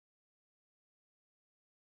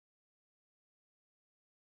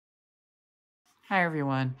Hi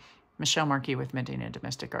everyone, Michelle Markey with Medina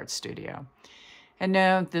Domestic Arts Studio. And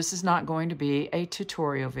no, this is not going to be a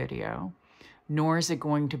tutorial video, nor is it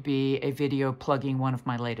going to be a video plugging one of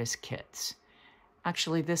my latest kits.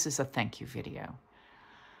 Actually, this is a thank you video.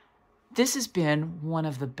 This has been one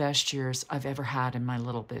of the best years I've ever had in my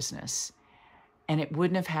little business. And it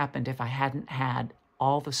wouldn't have happened if I hadn't had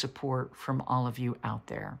all the support from all of you out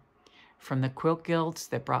there. From the quilt guilds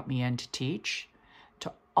that brought me in to teach,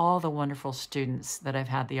 to all the wonderful students that I've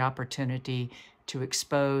had the opportunity to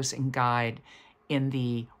expose and guide in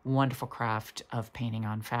the wonderful craft of painting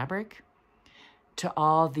on fabric, to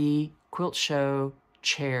all the quilt show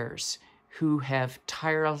chairs who have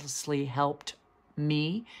tirelessly helped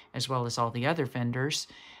me, as well as all the other vendors,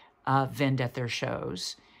 vend at their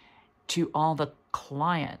shows, to all the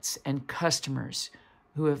clients and customers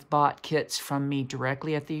who have bought kits from me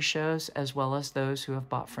directly at these shows, as well as those who have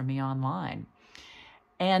bought from me online.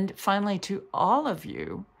 And finally, to all of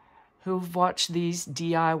you who've watched these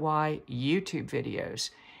DIY YouTube videos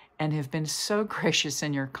and have been so gracious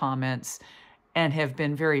in your comments and have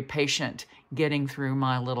been very patient getting through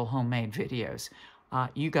my little homemade videos.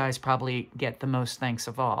 You guys probably get the most thanks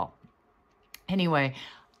of all. Anyway,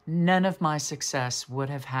 none of my success would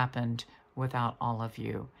have happened without all of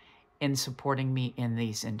you in supporting me in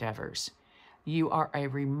these endeavors. You are a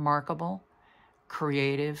remarkable,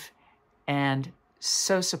 creative, and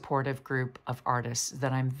so supportive group of artists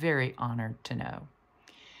that I'm very honored to know.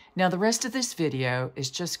 Now, the rest of this video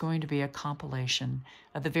is just going to be a compilation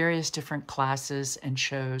of the various different classes and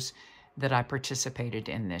shows that I participated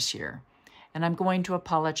in this year. And I'm going to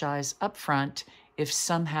apologize up front if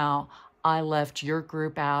somehow I left your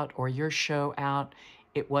group out or your show out.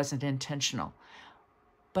 It wasn't intentional.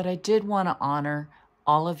 But I did want to honor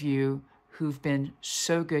all of you who've been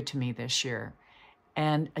so good to me this year.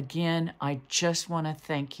 And again, I just want to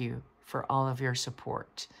thank you for all of your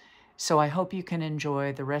support. So I hope you can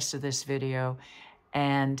enjoy the rest of this video.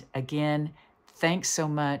 And again, thanks so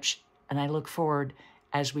much. And I look forward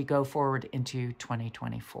as we go forward into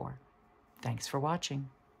 2024. Thanks for watching.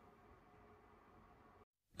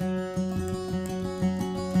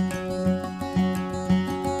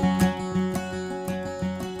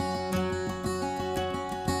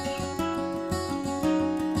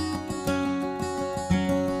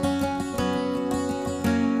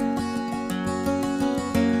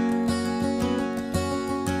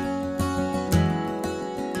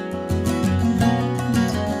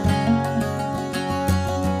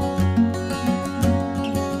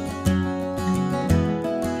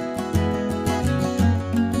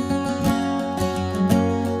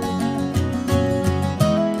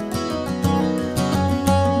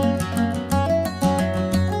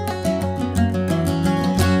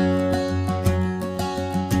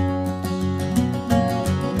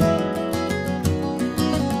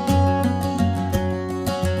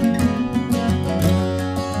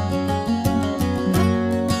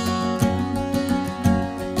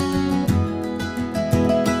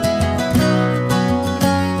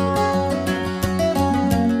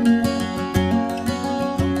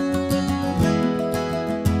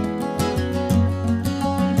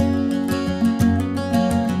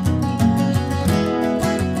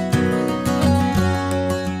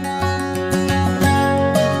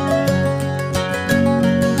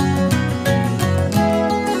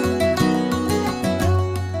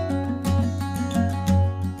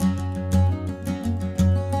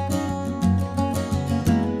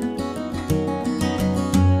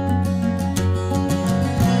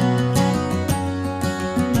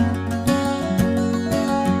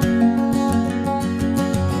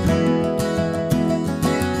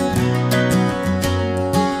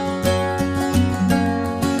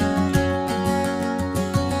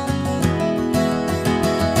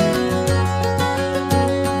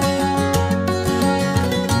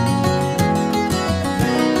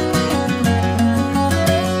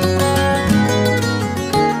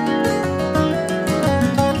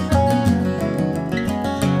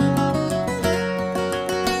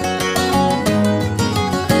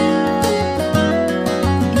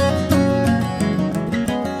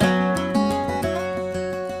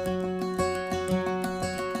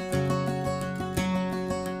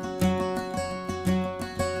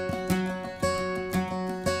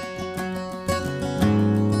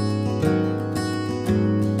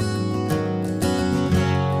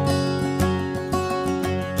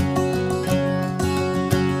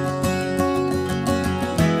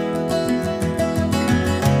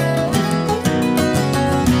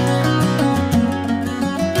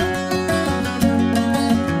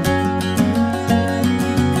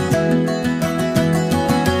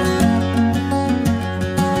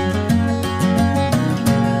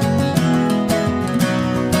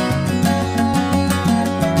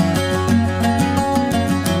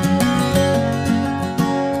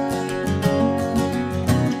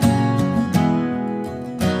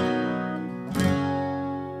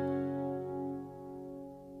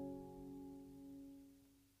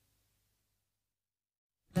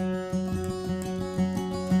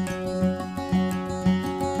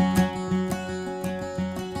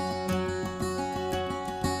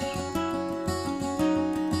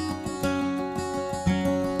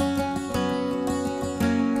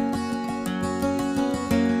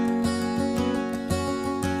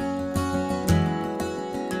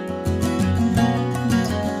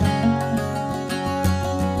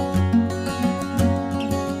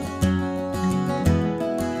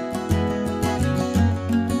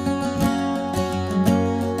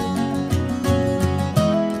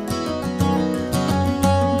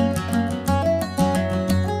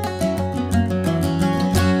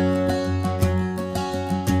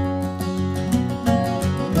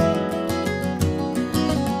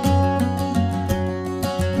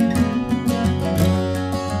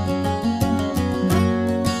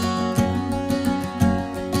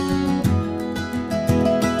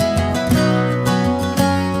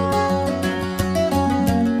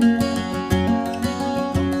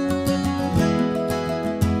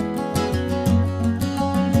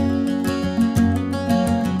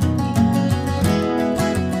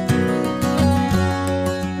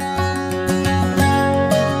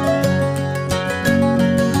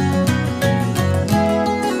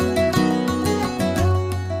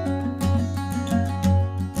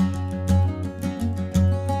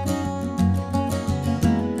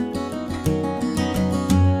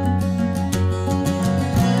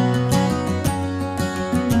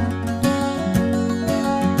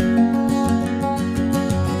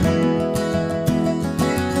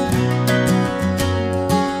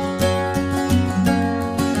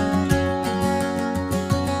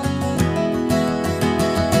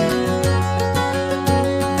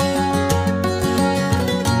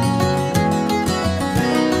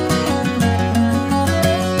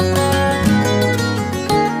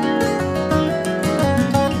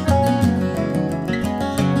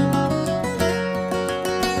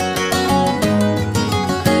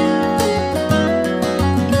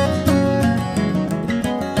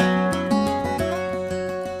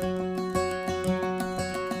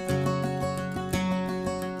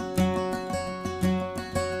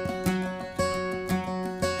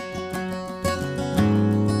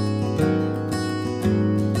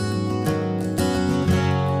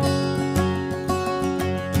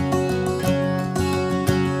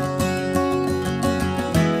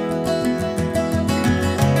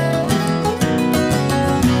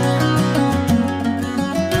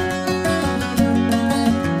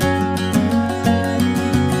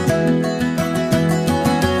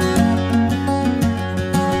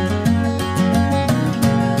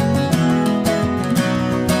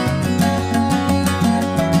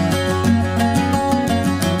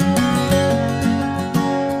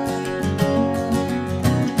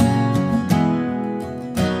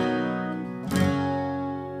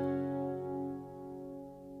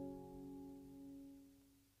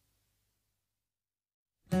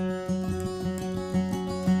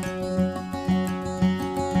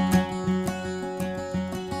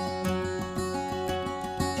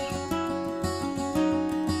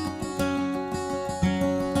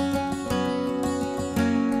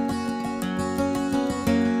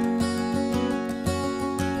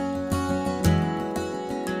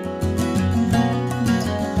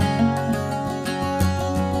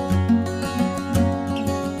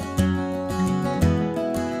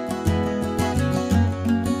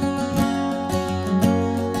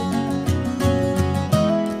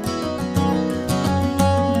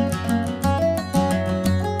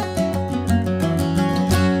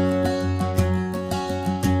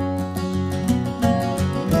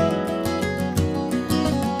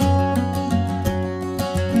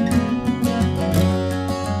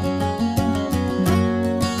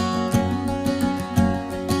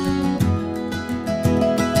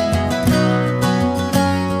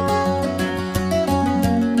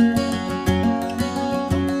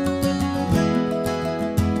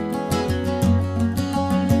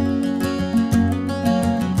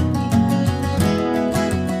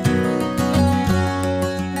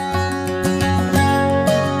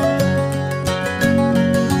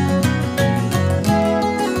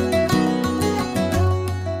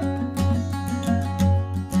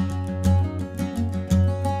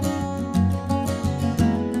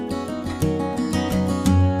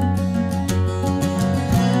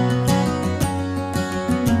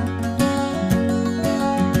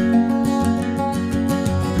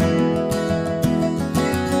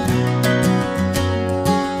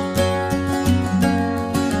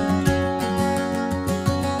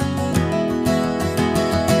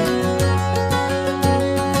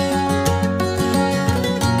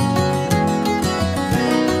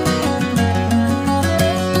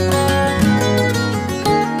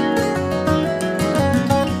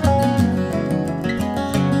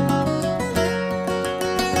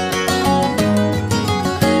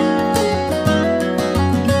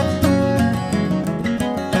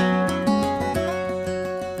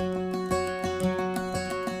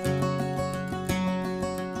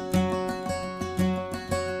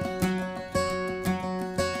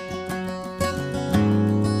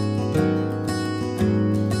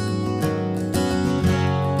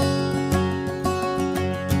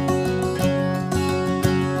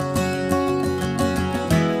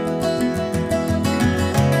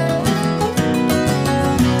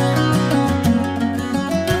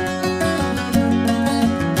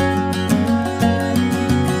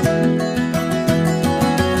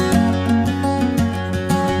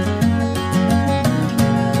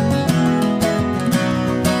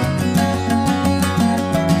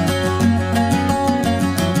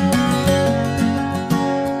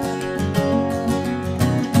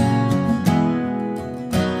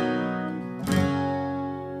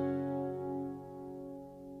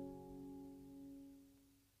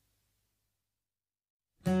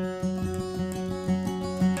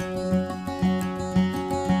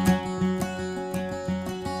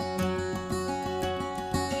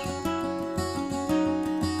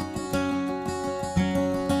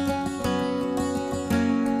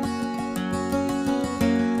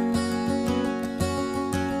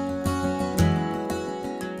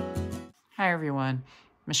 Hi everyone,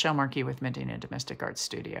 Michelle Markey with Medina Domestic Arts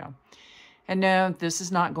Studio. And no, this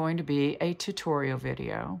is not going to be a tutorial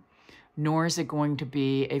video, nor is it going to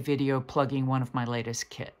be a video plugging one of my latest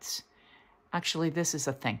kits. Actually, this is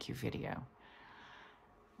a thank you video.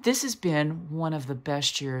 This has been one of the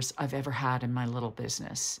best years I've ever had in my little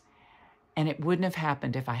business. And it wouldn't have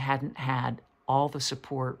happened if I hadn't had all the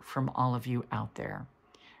support from all of you out there.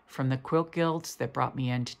 From the quilt guilds that brought me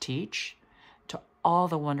in to teach, to all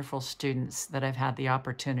the wonderful students that I've had the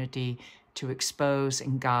opportunity to expose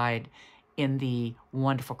and guide in the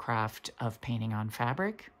wonderful craft of painting on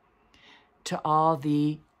fabric, to all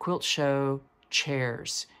the quilt show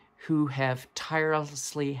chairs who have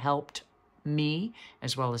tirelessly helped me,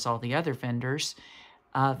 as well as all the other vendors,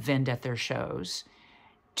 vend at their shows,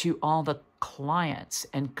 to all the clients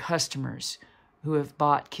and customers who have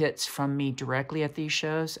bought kits from me directly at these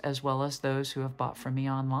shows, as well as those who have bought from me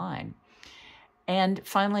online. And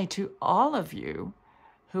finally, to all of you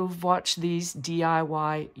who've watched these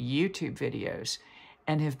DIY YouTube videos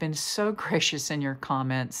and have been so gracious in your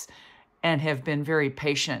comments and have been very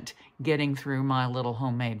patient getting through my little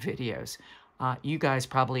homemade videos. You guys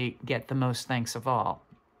probably get the most thanks of all.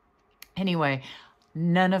 Anyway,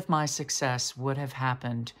 none of my success would have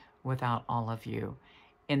happened without all of you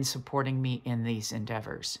in supporting me in these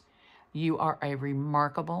endeavors. You are a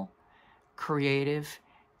remarkable, creative,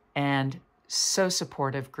 and so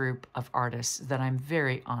supportive group of artists that I'm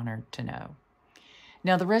very honored to know.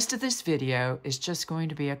 Now, the rest of this video is just going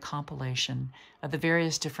to be a compilation of the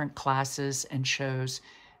various different classes and shows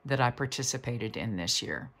that I participated in this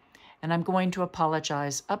year. And I'm going to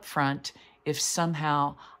apologize up front if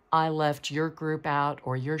somehow I left your group out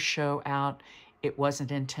or your show out. It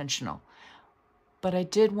wasn't intentional. But I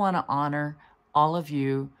did want to honor all of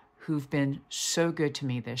you who've been so good to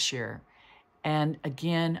me this year. And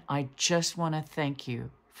again, I just want to thank you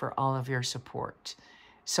for all of your support.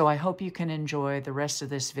 So I hope you can enjoy the rest of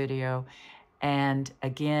this video. And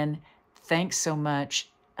again, thanks so much.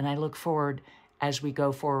 And I look forward as we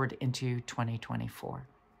go forward into 2024.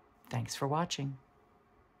 Thanks for watching.